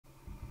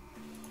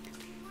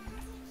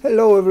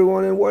Hello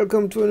everyone and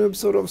welcome to an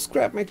episode of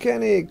Scrap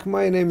Mechanic.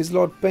 My name is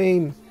Lord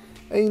Payne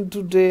and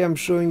today I'm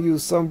showing you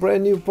some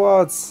brand new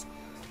parts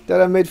that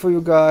I made for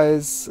you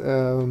guys.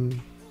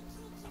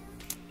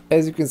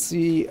 As you can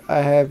see, I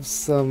have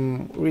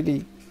some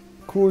really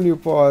cool new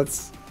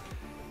parts,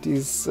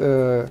 these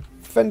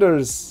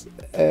fenders,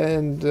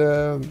 and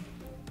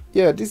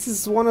yeah, this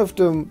is one of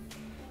the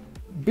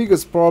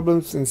biggest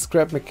problems in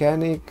Scrap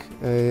Mechanic,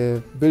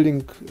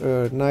 building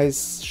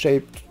nice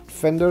shaped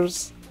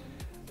fenders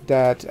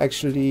that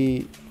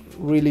actually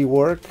really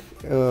work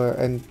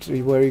and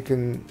where you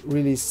can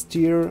really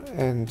steer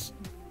and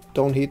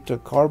don't hit the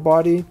car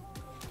body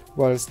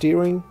while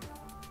steering.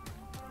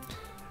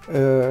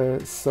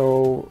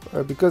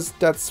 Because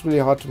that's really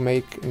hard to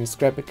make in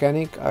Scrap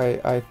Mechanic,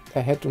 I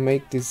had to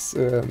make these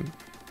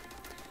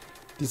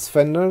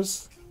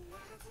fenders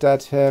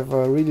that have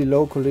a really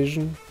low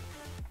collision,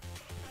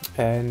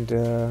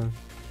 and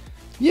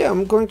yeah,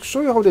 I'm going to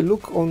show you how they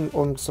look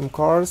on some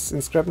cars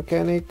in Scrap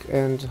Mechanic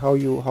and how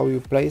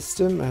you place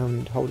them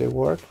and how they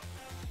work.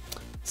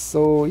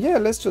 So yeah,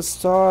 let's just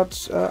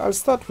start. I'll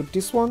start with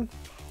this one.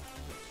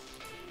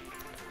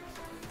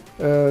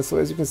 So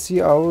as you can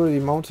see, I already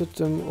mounted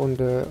them on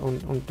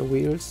the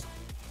wheels,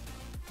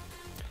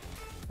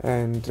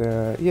 and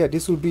yeah,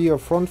 this will be a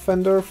front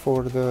fender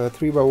for the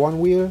 3x1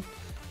 wheel.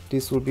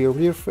 This will be a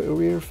rear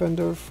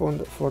fender for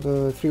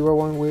the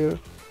 3x1 wheel,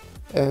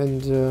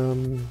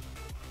 and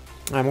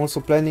I'm also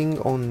planning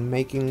on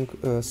making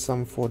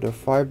some for the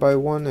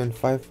 5x1 and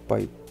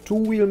 5x2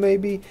 wheel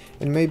maybe,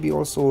 and maybe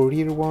also a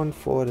rear one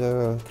for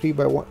the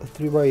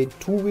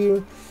 3x2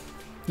 wheel.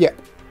 Yeah,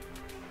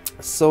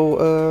 so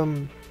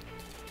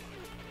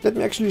let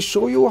me actually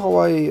show you how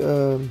I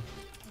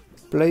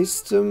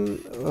placed them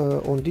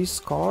on this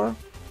car.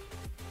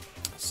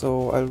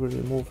 So I will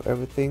remove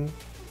everything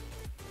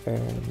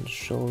and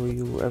show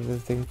you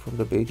everything from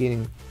the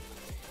beginning.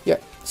 Yeah,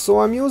 so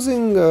I'm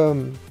using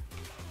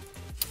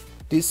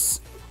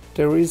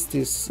there is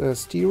this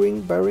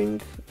steering bearing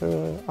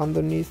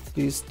underneath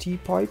this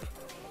T-pipe,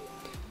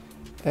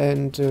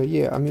 and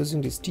yeah, I'm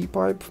using this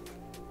T-pipe,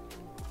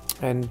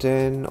 and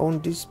then on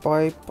this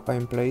pipe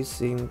I'm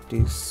placing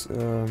this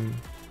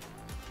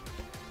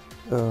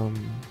how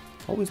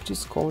is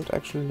this called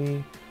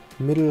actually,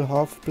 middle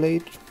half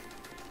plate,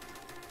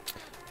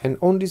 and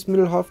on this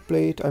middle half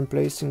plate I'm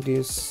placing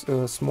this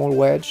small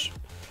wedge.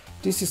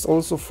 This is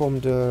also from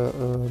the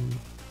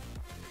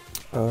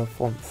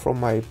from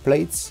my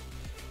plates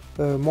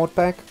mod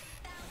pack.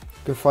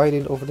 You can find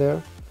it over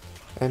there,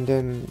 and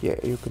then yeah,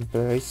 you can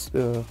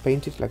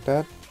paint it like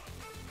that,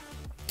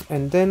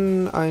 and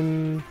then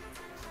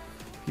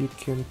you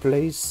can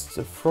place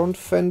the front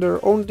fender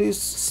on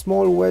this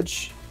small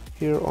wedge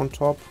here on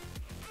top,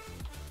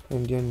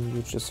 and then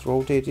you just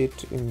rotate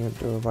it in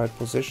the right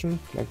position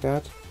like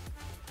that.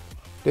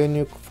 Then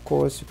of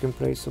course you can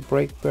place a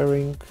brake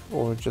bearing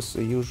or just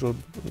a usual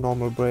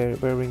normal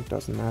bearing,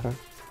 doesn't matter,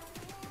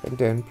 and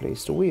then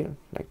place the wheel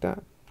like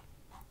that.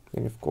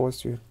 And of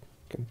course you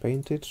can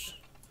paint it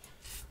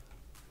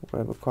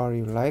whatever car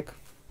you like.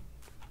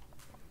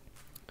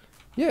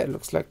 Yeah, it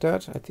looks like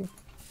that. I think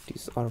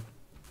these are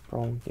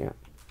brown, yeah.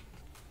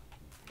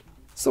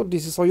 So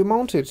this is how you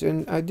mount it,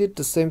 and I did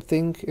the same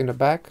thing in the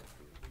back.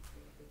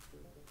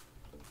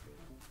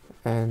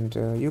 And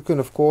you can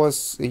of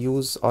course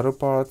use other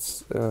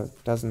parts,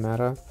 doesn't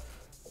matter,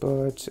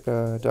 but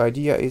the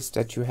idea is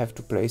that you have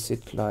to place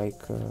it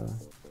like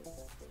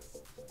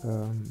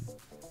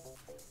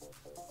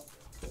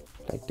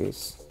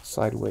this,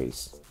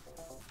 sideways.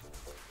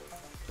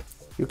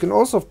 You can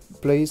also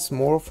place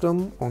more of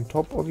them on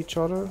top of each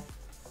other,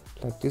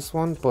 like this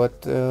one,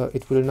 but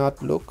it will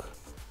not look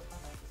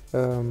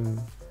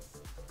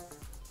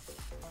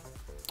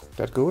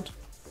that good,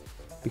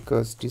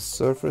 because this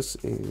surface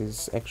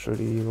is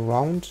actually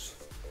round,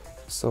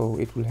 so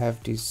it will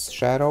have this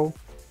shadow.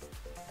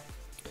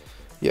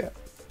 Yeah,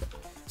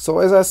 so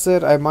as I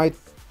said, I might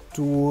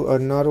do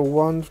another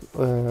one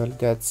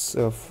that's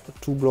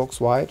 2 blocks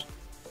wide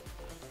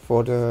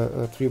for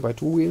the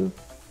 3x2 wheel,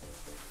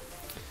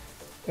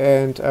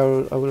 and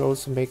I will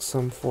also make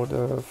some for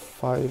the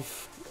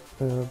 5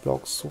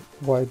 blocks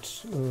wide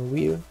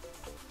wheel.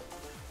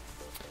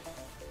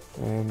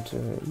 And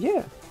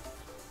yeah,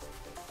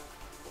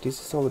 this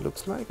is how it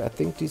looks like. I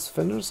think these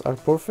fenders are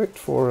perfect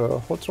for a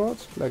hot rod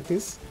like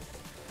this.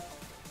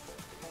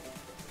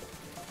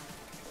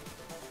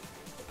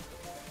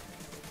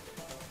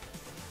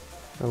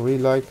 I really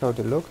like how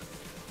they look.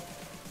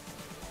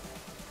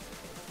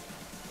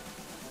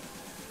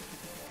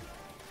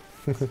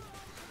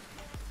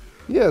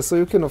 Yeah, so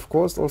you can of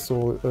course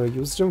also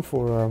use them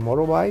for a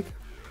motorbike,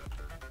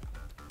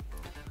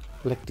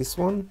 like this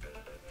one.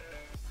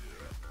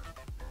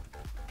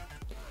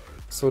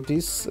 So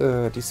this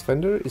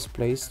fender is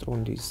placed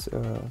on this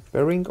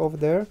bearing over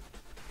there,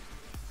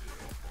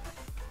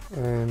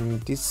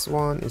 and this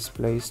one is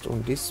placed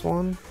on this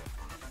one,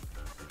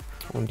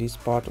 on this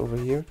part over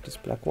here, this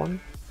black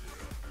one,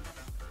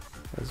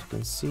 as you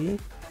can see.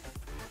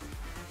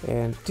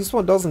 And this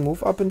one doesn't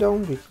move up and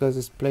down because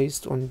it's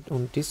placed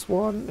on this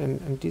one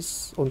and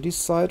this on this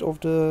side of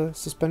the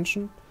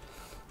suspension.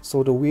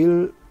 So the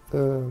wheel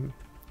will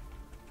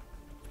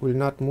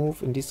not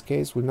move, in this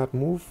case will not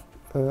move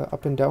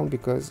up and down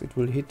because it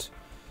will hit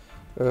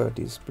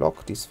this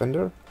block, this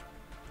fender.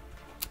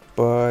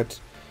 But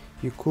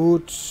you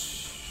could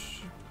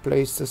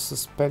place the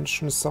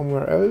suspension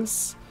somewhere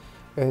else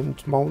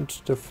and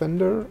mount the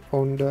fender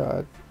on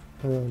the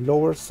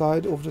lower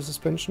side of the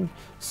suspension,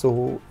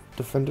 so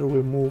the fender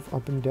will move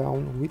up and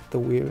down with the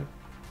wheel.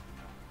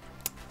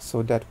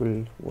 So that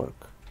will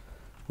work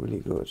really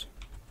good.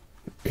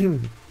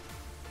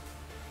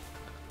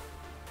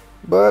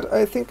 But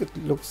I think it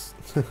looks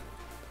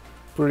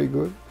pretty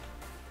good.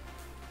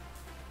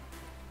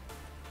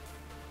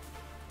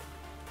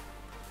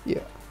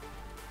 Yeah.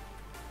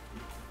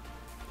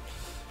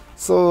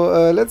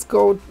 So let's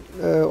go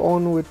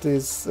on with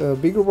this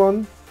bigger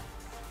one.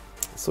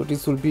 So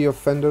this will be a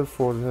fender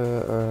for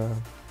the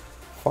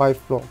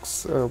 5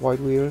 blocks wide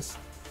wheels,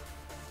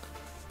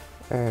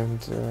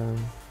 and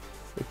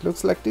it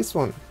looks like this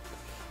one.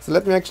 So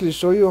let me actually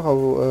show you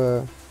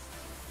how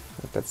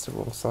that's the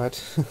wrong side.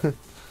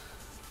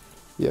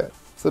 Yeah,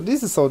 so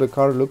this is how the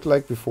car looked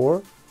like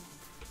before.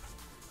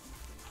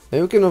 Now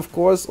you can of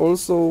course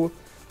also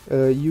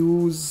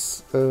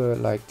use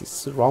like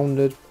these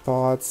rounded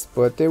parts,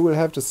 but they will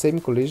have the same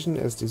collision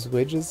as these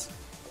wedges.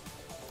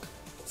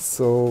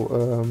 So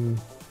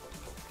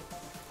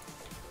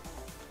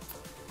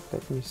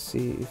let me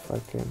see if I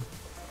can.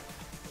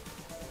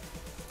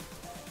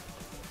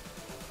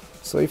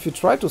 So if you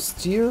try to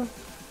steer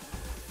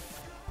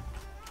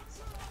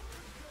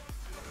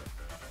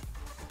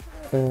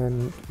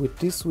and with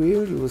this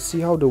wheel, you will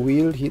see how the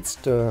wheel hits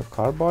the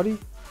car body.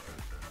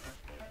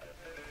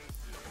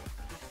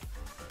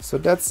 So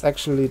that's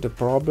actually the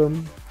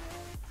problem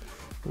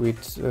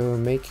with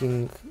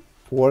making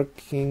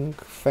working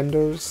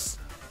fenders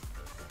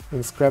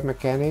in scrap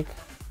mechanic,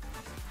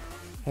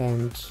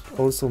 and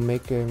also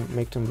make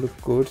them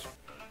look good.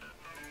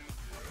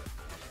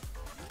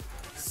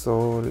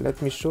 So let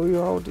me show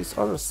you how this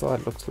other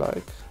side looks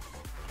like.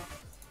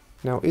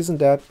 Now isn't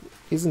that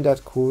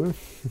cool?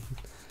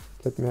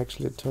 Let me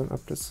actually turn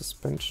up the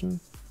suspension.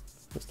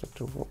 Is that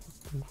the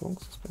wrong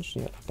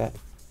suspension? Yeah, like that.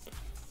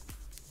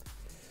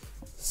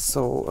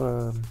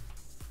 So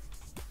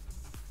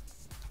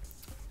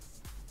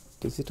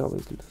this is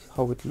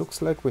how it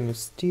looks like when you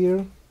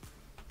steer.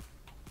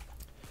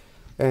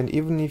 And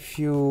even if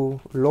you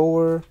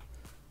lower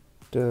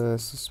the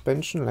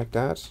suspension like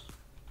that,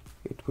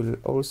 it will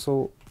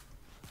also...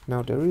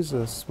 Now there is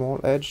a small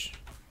edge.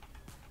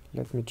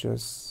 Let me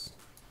just...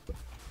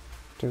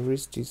 There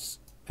is this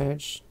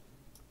edge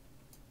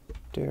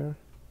there.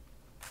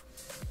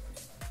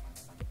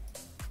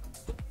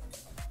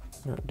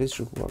 No, this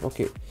should work.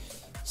 Okay,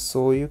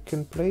 so you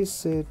can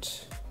place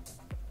it...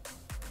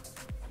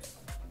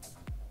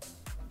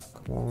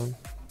 Come on.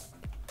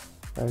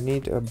 I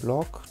need a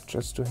block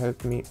just to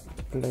help me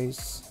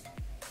place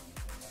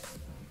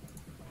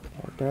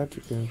like that.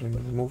 You can then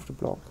remove the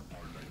block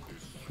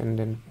and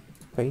then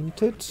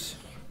paint it.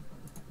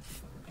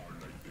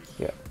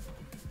 Yeah.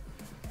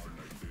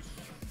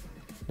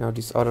 Now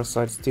this other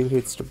side still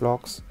hits the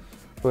blocks,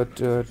 but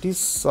this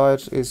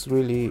side is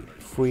really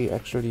free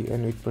actually,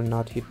 and it will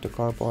not hit the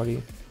car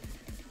body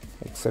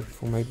except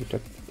for maybe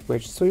that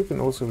wedge. So you can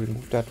also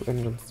remove that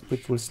and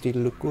it will still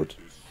look good.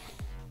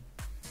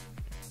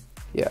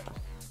 Yeah.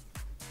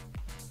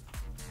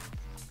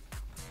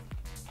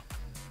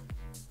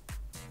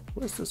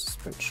 Where's the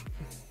suspension?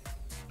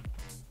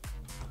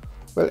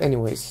 Well,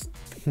 anyways.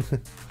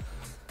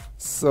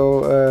 So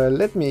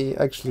let me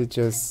actually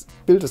just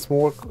build a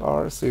small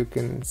car so you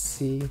can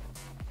see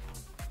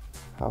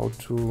how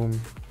to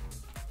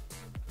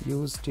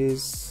use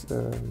this.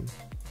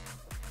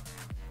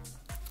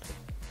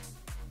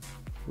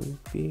 Will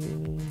be...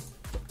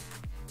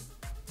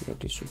 Yeah,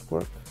 this should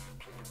work.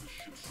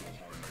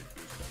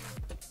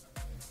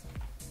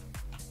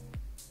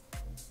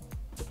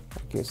 I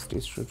guess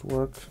this should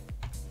work.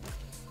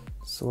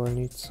 So I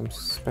need some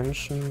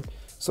suspension.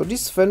 So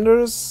these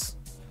fenders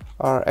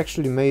are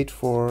actually made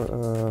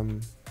for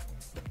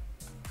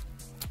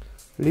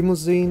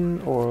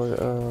limousine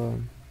or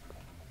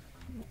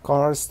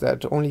cars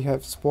that only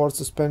have sport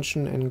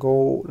suspension and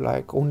go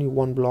like only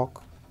one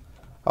block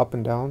up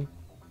and down.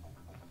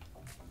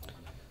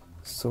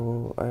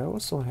 So I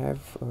also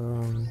have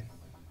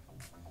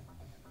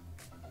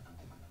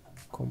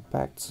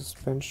compact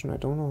suspension. I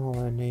don't know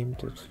how I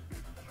named it.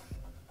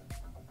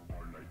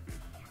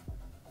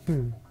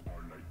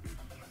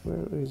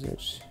 Where is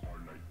it?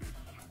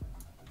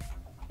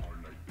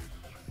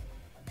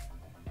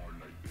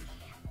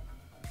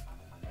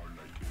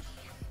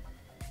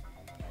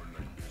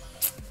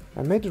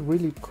 I made it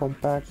really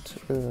compact.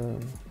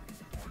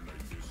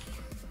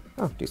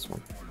 This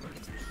one.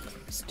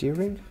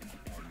 Steering,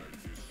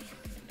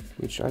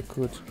 which I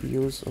could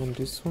use on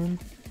this one.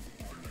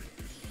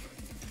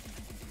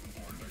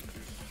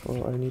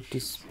 Or I need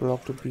this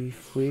block to be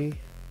free.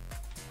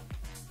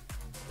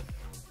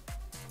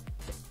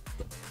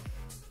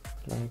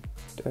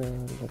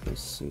 let me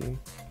see.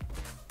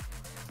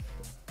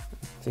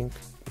 I think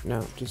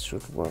now this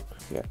should work.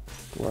 Yeah,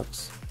 it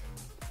works.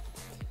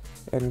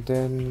 And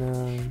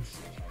then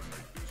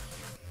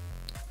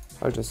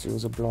I'll just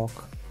use a block.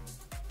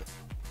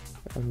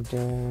 And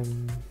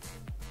then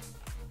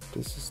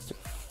this is the,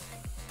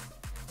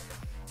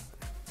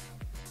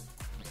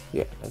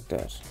 yeah, like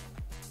that.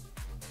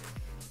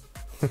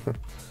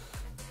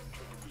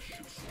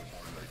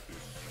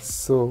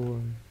 So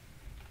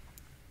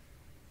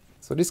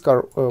this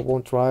car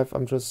won't drive.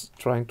 I'm just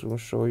trying to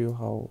show you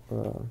how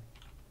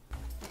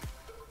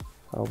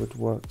it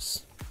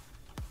works.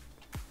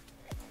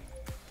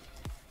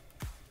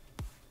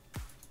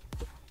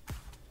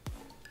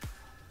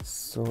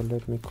 So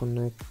let me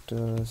connect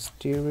the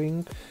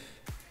steering.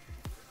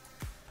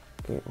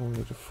 Okay,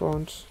 only the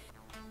front.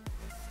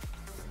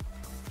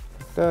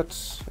 Like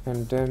that.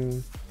 And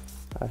then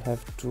I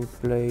have to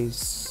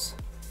place,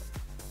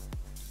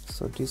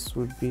 so this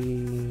will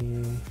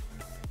be,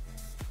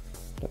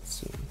 let's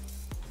see,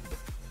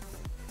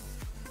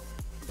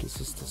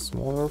 this is the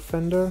smaller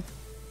fender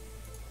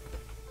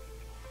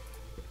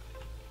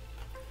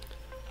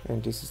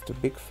and this is the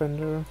big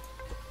fender,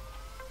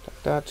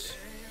 like that.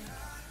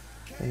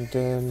 And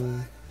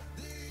then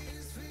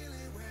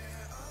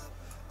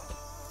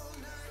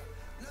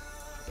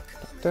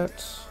like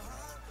that,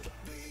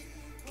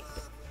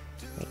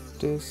 like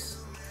this.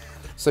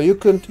 So you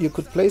could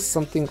place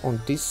something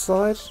on this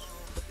side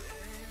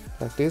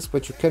like this,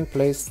 but you can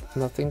place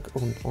nothing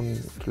on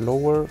the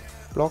lower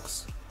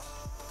blocks.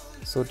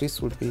 So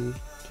this would be,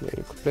 yeah,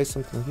 you could place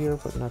something here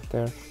but not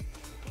there.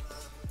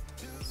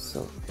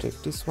 So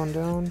take this one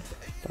down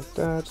like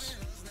that.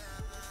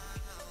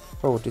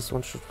 Oh, this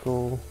one should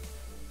go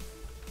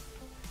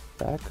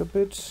back a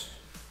bit.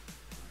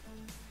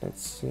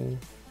 Let's see.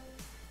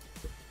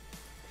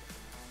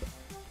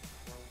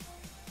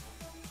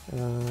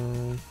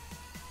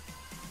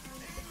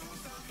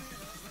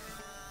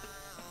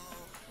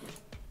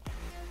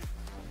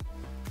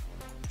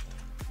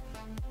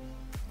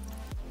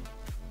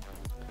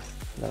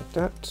 Like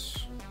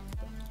that.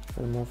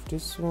 Remove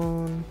this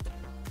one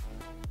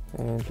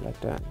and like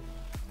that.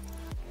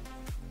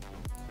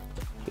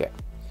 Yeah.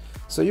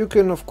 So you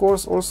can of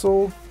course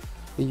also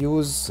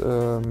use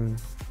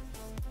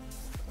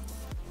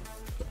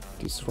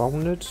these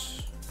rounded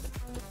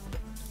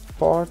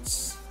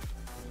parts.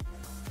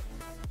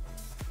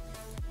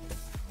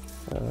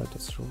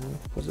 That's the wrong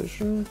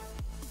position.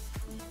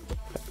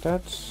 Like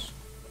that.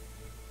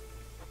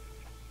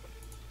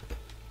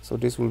 So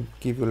this will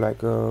give you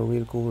like a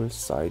real cool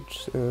side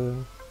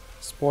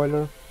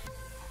spoiler,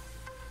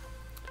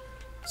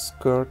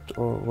 skirt,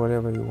 or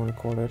whatever you want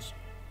to call it.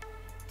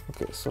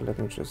 Okay, so let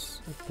me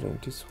just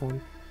paint this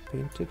one,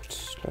 paint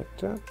it like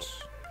that.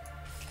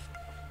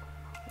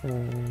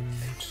 And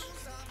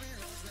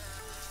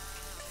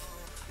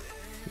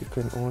you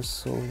can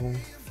also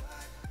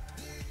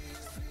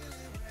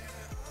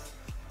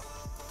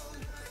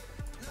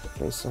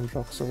place some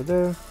blocks over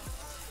there.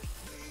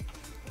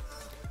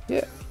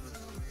 Yeah.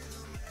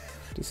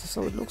 This is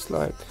how it looks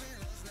like.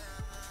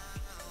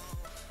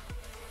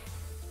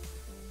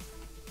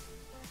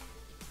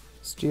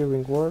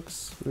 Steering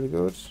works really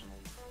good.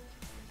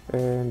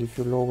 And if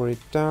you lower it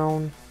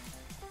down,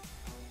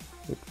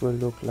 it will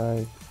look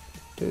like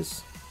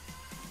this.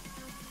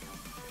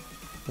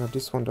 Now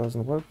this one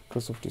doesn't work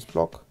because of this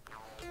block.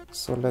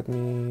 So let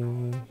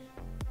me,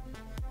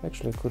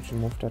 actually I could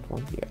remove that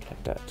one. Yeah,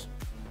 like that.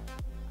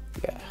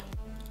 Yeah.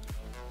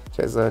 It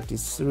has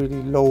this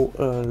really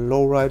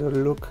low rider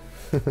look.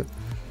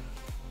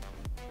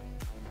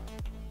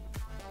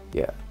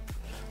 Yeah,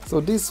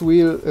 so this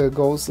wheel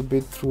goes a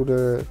bit through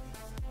the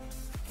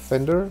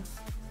fender,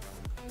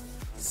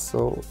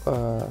 so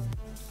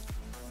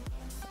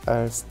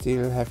I'll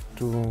still have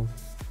to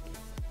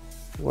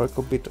work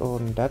a bit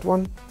on that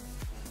one,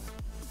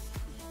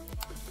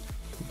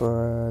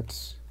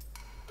 but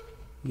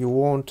you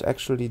won't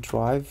actually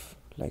drive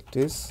like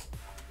this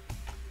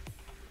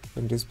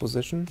in this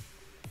position.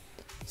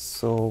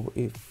 So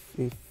if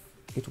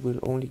it will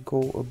only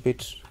go a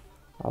bit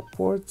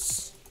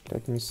upwards,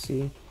 let me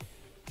see,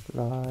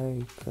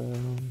 like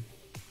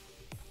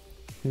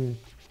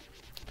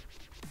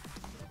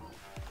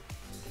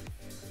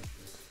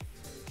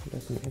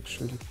let me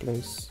actually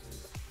place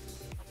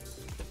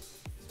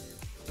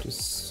these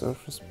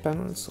surface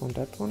panels on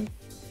that one.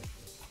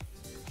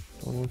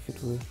 Don't know if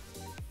it will,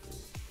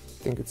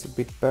 I think it's a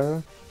bit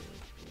better.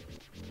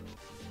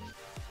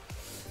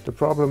 The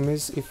problem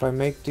is if I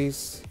make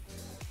this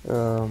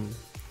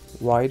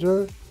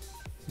wider,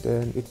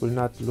 then it will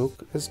not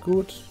look as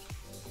good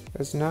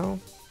as now.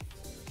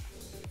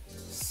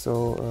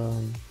 So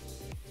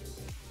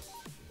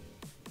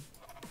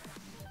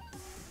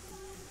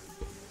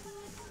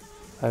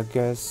I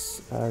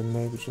guess I'll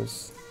maybe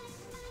just,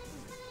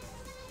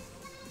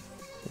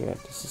 yeah,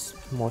 this is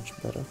much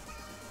better.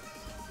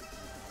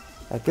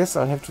 I guess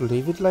I'll have to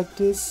leave it like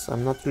this.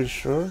 I'm not really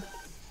sure.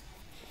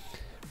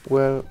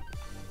 Well,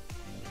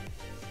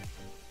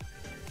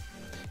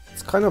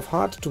 it's kind of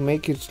hard to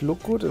make it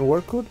look good and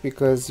work good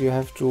because you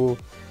have to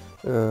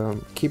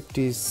keep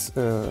this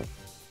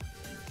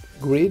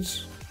grid,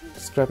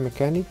 scrap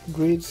mechanic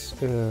grid,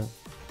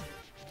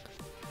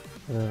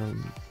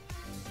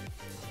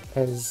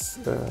 as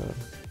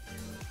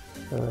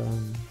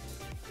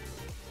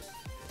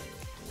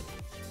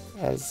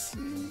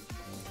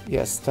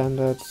yeah,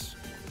 standard.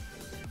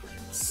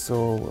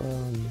 So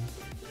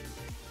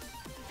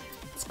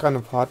it's kind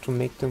of hard to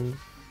make them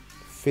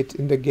fit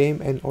in the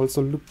game and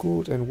also look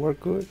good and work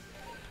good,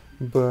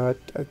 but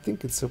I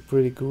think it's a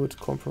pretty good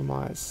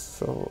compromise.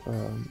 So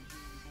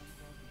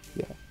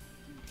yeah,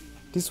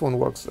 this one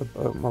works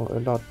a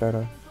lot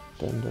better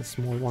than the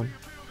small one,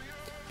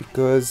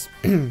 because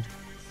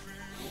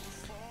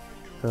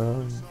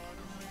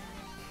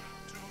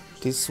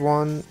this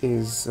one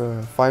is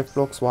 5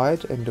 blocks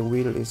wide and the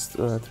wheel is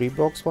 3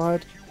 blocks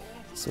wide,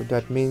 so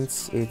that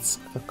means it's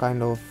a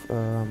kind of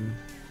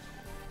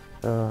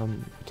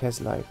it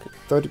has like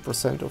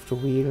 30% of the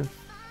wheel,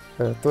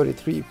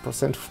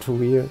 33% of the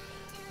wheel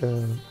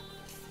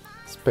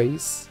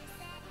space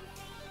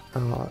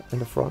in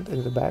the front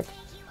and the back,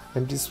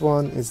 and this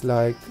one is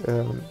like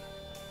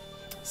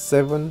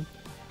 7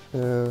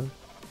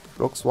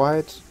 blocks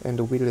wide and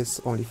the wheel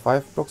is only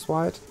 5 blocks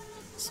wide.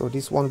 So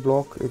this one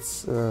block,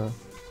 it's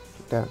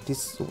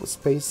this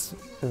space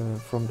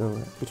from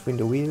the between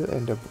the wheel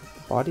and the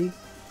body,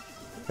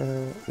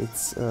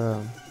 it's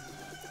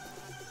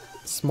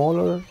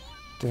smaller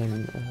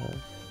than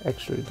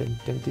actually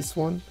than this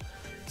one,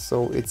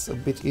 so it's a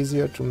bit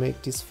easier to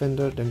make this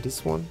fender than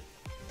this one.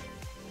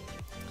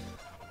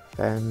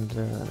 And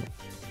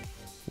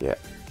yeah,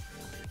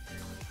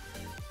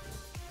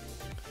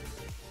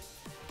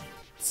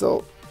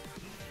 so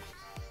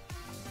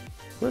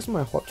where's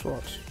my hot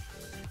rod?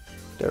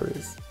 There it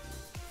is.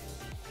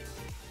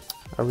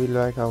 I really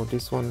like how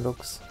this one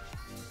looks.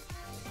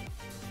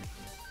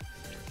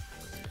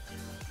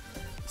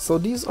 So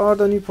these are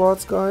the new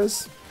parts,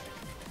 guys.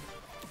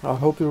 I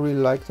hope you really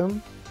like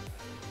them.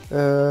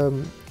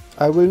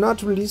 I will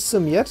not release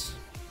them yet.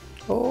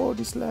 Oh,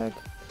 this lag.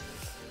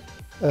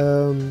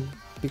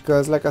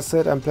 Because like I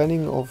said, I'm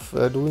planning of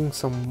doing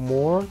some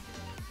more.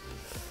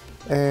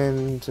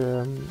 And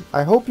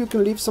I hope you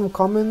can leave some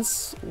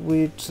comments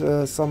with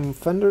some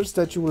fenders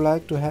that you would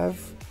like to have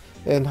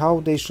and how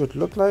they should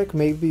look like.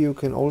 Maybe you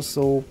can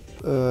also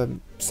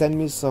send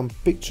me some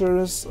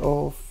pictures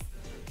of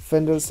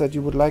fenders that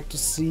you would like to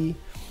see.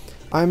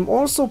 I'm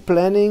also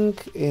planning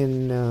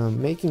in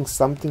making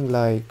something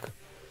like,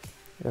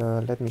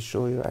 let me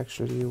show you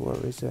actually, where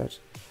is that,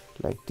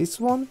 like this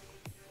one.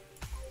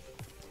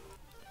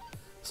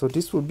 So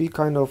this will be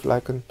kind of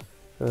like an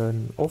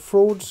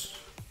off-road,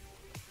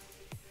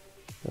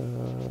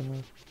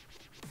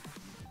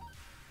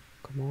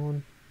 come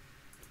on,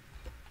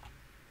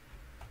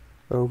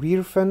 a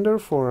rear fender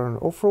for an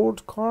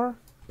off-road car,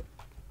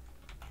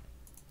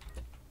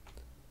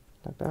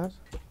 like that.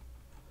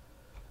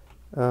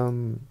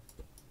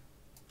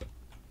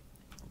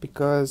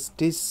 Because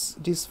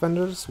these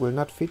fenders will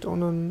not fit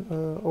on an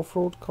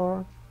off-road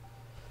car,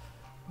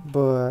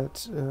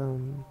 but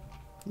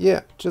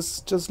yeah,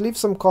 just leave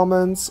some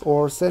comments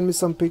or send me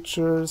some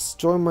pictures,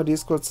 join my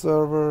Discord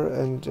server,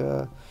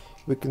 and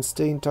we can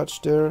stay in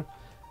touch there,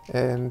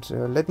 and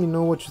let me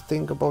know what you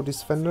think about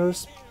these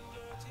fenders.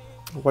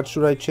 What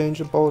should I change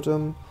about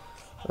them,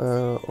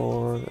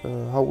 or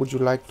how would you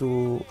like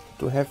to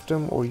have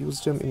them or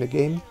use them in the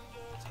game?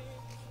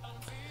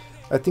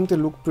 I think they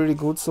look pretty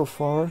good so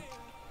far,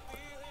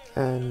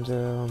 and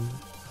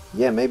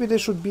yeah, maybe they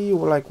should be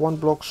like 1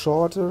 block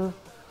shorter,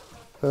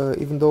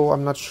 even though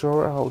I'm not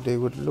sure how they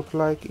would look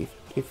like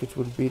if it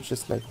would be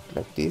just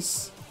like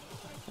this.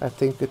 I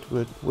think it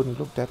wouldn't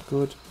look that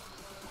good.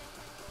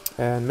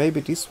 And maybe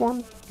this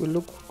one will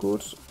look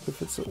good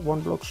if it's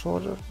 1 block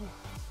shorter.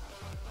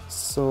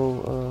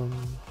 So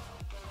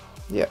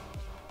yeah,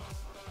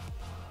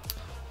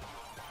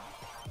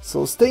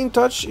 so stay in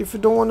touch if you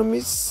don't want to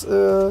miss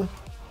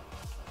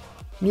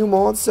new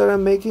mods that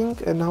I'm making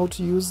and how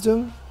to use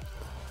them.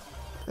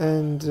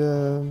 And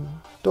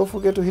don't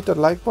forget to hit that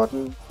like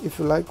button if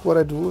you like what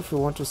I do, if you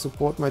want to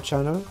support my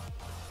channel.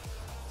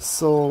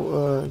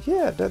 So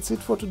yeah, that's it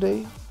for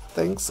today.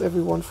 Thanks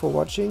everyone for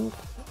watching,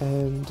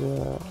 and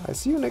I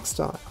see you next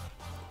time.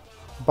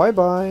 Bye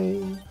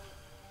bye.